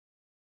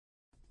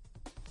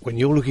When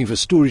you're looking for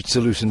storage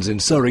solutions in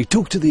Surrey,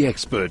 talk to the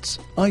experts.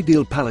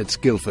 Ideal Pallets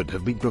Guildford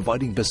have been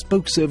providing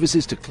bespoke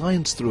services to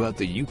clients throughout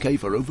the UK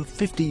for over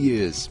 50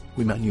 years.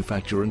 We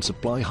manufacture and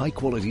supply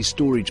high-quality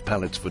storage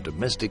pallets for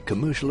domestic,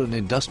 commercial and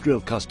industrial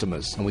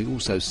customers, and we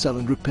also sell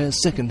and repair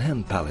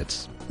second-hand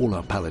pallets. All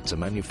our pallets are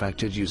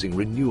manufactured using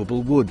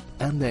renewable wood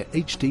and their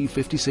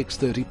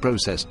HT5630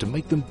 process to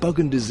make them bug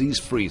and disease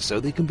free,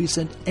 so they can be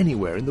sent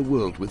anywhere in the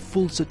world with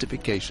full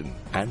certification.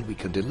 And we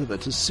can deliver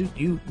to suit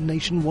you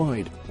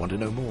nationwide. Want to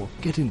know more?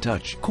 Get in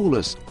touch. Call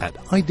us at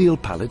Ideal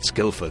Pallets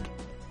Guildford.